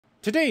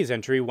Today's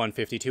entry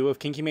 152 of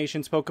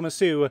Kinkimation's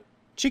Pokemusu,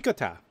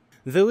 Chikorita.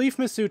 The leaf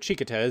musu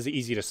Chikorita is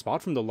easy to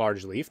spot from the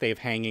large leaf they have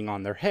hanging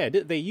on their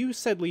head. They use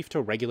said leaf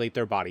to regulate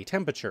their body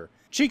temperature.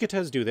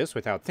 Chikoritas do this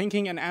without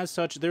thinking, and as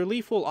such, their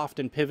leaf will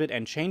often pivot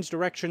and change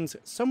directions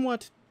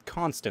somewhat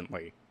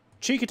constantly.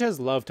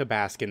 Chikoritas love to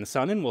bask in the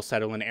sun and will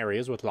settle in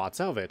areas with lots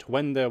of it.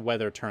 When the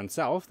weather turns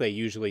south, they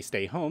usually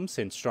stay home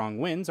since strong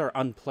winds are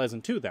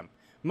unpleasant to them.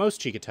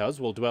 Most Chikoritas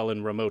will dwell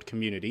in remote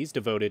communities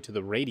devoted to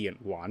the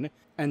Radiant One,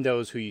 and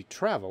those who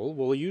travel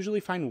will usually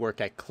find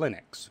work at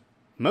clinics.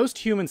 Most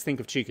humans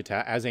think of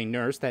Chikorita as a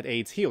nurse that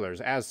aids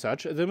healers. As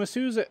such, the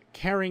Masu's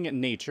caring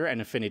nature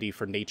and affinity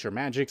for nature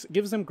magics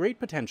gives them great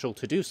potential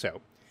to do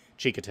so.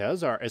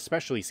 Chikoritas are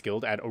especially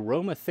skilled at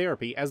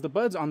aromatherapy, as the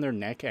buds on their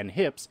neck and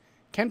hips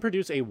can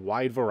produce a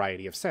wide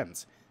variety of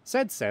scents.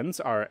 Said scents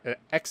are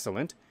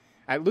excellent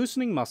at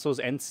loosening muscles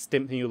and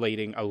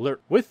stimulating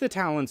alert. With the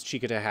talents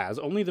Chikorita has,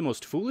 only the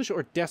most foolish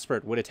or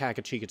desperate would attack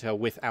a Chikorita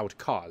without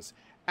cause.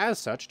 As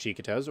such,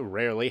 Chikoritas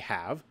rarely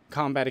have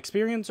combat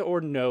experience or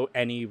know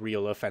any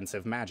real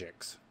offensive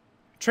magics.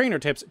 Trainer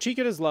tips: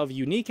 Chikoritas love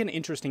unique and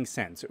interesting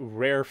scents.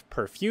 Rare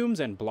perfumes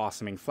and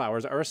blossoming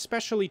flowers are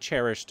especially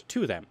cherished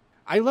to them.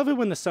 I love it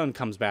when the sun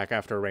comes back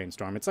after a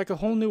rainstorm. It's like a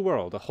whole new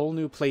world, a whole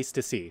new place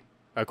to see.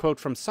 A quote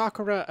from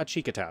Sakura, a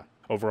Chikorita.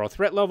 Overall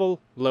threat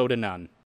level, low to none.